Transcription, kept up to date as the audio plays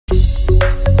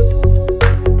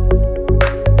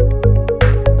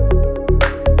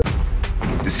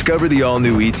Discover the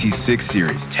all-new ET6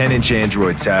 series 10-inch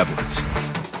Android tablets.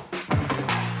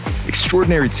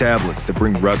 Extraordinary tablets that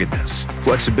bring ruggedness,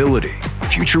 flexibility,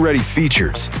 future-ready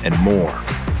features, and more.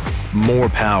 More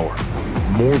power,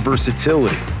 more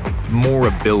versatility, more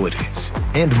abilities,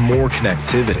 and more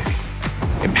connectivity.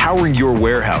 Empowering your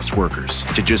warehouse workers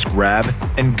to just grab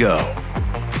and go.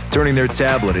 Turning their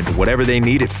tablet into whatever they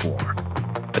need it for.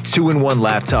 A 2-in-1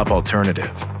 laptop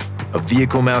alternative, a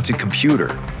vehicle-mounted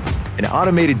computer, an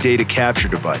automated data capture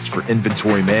device for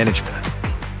inventory management.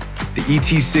 The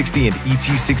ET60 and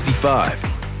ET65,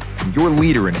 from your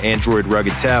leader in Android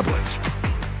rugged tablets,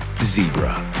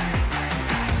 Zebra.